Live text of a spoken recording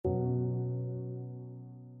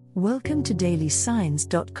Welcome to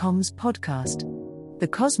dailysigns.com's podcast. The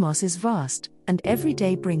cosmos is vast, and every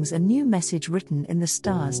day brings a new message written in the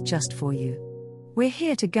stars just for you. We're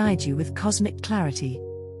here to guide you with cosmic clarity.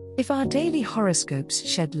 If our daily horoscopes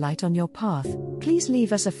shed light on your path, please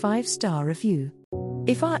leave us a 5-star review.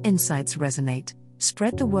 If our insights resonate,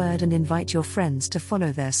 spread the word and invite your friends to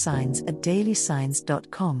follow their signs at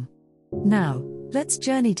dailysigns.com. Now, let's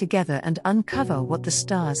journey together and uncover what the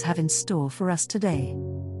stars have in store for us today.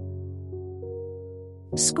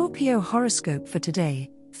 Scorpio horoscope for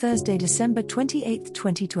today, Thursday, December 28,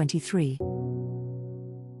 2023.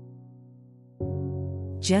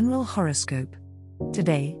 General horoscope.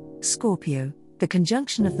 Today, Scorpio, the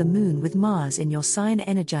conjunction of the moon with Mars in your sign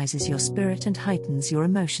energizes your spirit and heightens your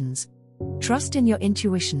emotions. Trust in your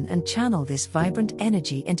intuition and channel this vibrant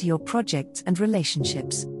energy into your projects and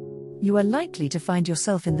relationships. You are likely to find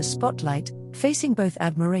yourself in the spotlight, facing both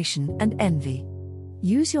admiration and envy.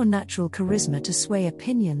 Use your natural charisma to sway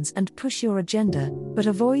opinions and push your agenda, but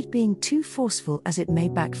avoid being too forceful as it may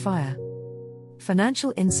backfire.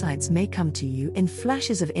 Financial insights may come to you in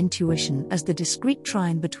flashes of intuition as the discrete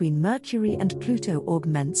trine between Mercury and Pluto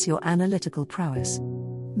augments your analytical prowess.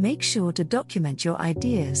 Make sure to document your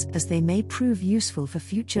ideas as they may prove useful for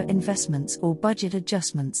future investments or budget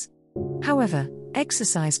adjustments. However,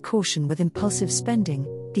 exercise caution with impulsive spending.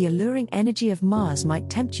 The alluring energy of Mars might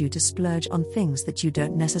tempt you to splurge on things that you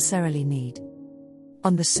don't necessarily need.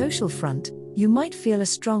 On the social front, you might feel a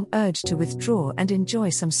strong urge to withdraw and enjoy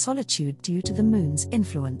some solitude due to the moon's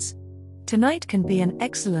influence. Tonight can be an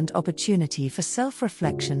excellent opportunity for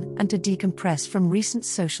self-reflection and to decompress from recent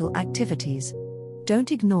social activities.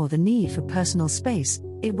 Don't ignore the need for personal space,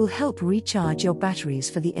 it will help recharge your batteries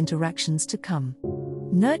for the interactions to come.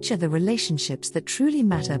 Nurture the relationships that truly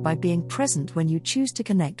matter by being present when you choose to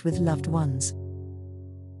connect with loved ones.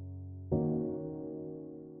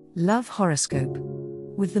 Love horoscope.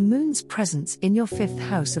 With the moon's presence in your 5th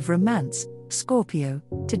house of romance, Scorpio,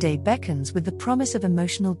 today beckons with the promise of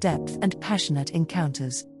emotional depth and passionate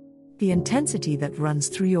encounters. The intensity that runs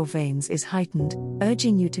through your veins is heightened,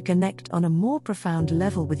 urging you to connect on a more profound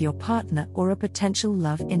level with your partner or a potential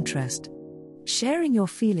love interest. Sharing your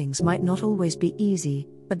feelings might not always be easy,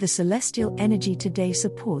 but the celestial energy today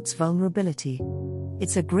supports vulnerability.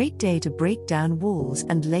 It's a great day to break down walls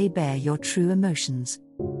and lay bare your true emotions.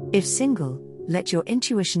 If single, let your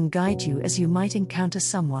intuition guide you as you might encounter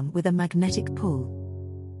someone with a magnetic pull.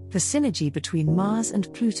 The synergy between Mars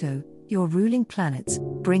and Pluto, your ruling planets,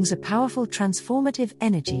 brings a powerful transformative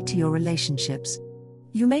energy to your relationships.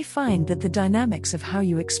 You may find that the dynamics of how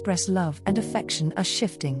you express love and affection are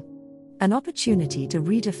shifting. An opportunity to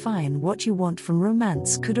redefine what you want from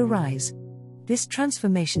romance could arise. This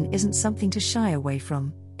transformation isn't something to shy away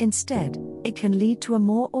from, instead, it can lead to a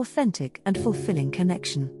more authentic and fulfilling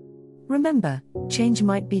connection. Remember, change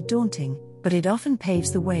might be daunting, but it often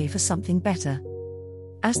paves the way for something better.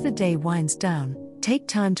 As the day winds down, take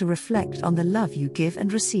time to reflect on the love you give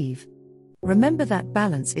and receive. Remember that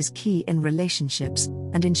balance is key in relationships,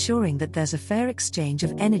 and ensuring that there's a fair exchange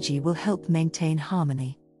of energy will help maintain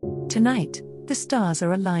harmony. Tonight, the stars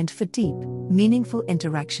are aligned for deep, meaningful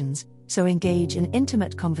interactions, so engage in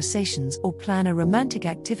intimate conversations or plan a romantic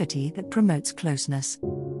activity that promotes closeness.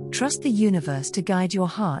 Trust the universe to guide your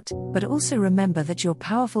heart, but also remember that your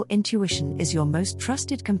powerful intuition is your most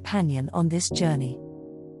trusted companion on this journey.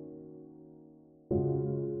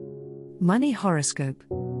 Money horoscope.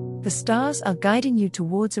 The stars are guiding you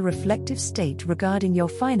towards a reflective state regarding your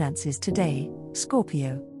finances today,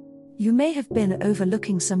 Scorpio. You may have been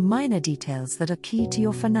overlooking some minor details that are key to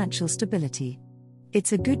your financial stability.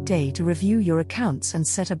 It's a good day to review your accounts and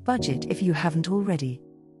set a budget if you haven't already.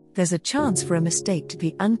 There's a chance for a mistake to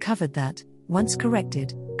be uncovered that, once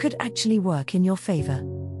corrected, could actually work in your favor.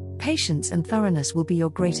 Patience and thoroughness will be your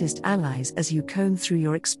greatest allies as you comb through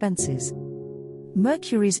your expenses.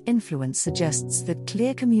 Mercury's influence suggests that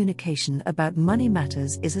clear communication about money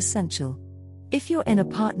matters is essential. If you're in a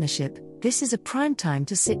partnership, this is a prime time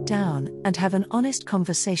to sit down and have an honest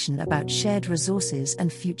conversation about shared resources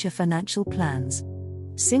and future financial plans.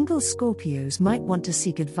 Single Scorpios might want to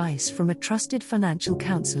seek advice from a trusted financial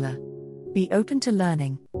counselor. Be open to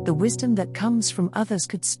learning, the wisdom that comes from others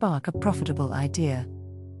could spark a profitable idea.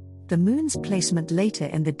 The moon's placement later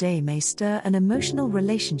in the day may stir an emotional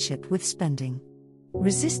relationship with spending.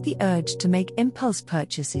 Resist the urge to make impulse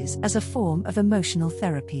purchases as a form of emotional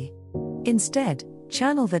therapy. Instead,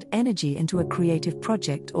 channel that energy into a creative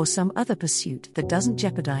project or some other pursuit that doesn't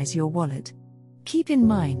jeopardize your wallet. Keep in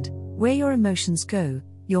mind, where your emotions go,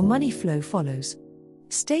 your money flow follows.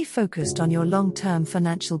 Stay focused on your long-term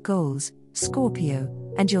financial goals, Scorpio,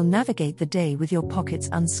 and you'll navigate the day with your pockets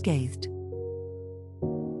unscathed.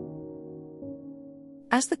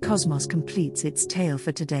 As the cosmos completes its tale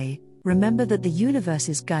for today, remember that the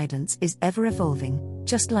universe's guidance is ever evolving,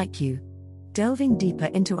 just like you. Delving deeper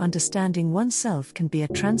into understanding oneself can be a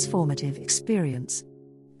transformative experience.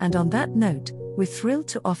 And on that note, we're thrilled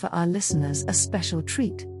to offer our listeners a special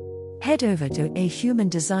treat. Head over to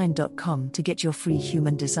ahumandesign.com to get your free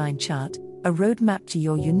human design chart, a roadmap to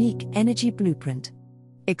your unique energy blueprint.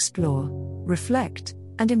 Explore, reflect,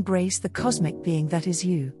 and embrace the cosmic being that is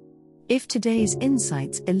you. If today's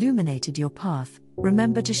insights illuminated your path,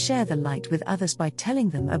 remember to share the light with others by telling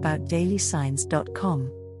them about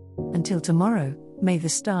dailysigns.com. Until tomorrow, may the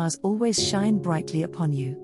stars always shine brightly upon you.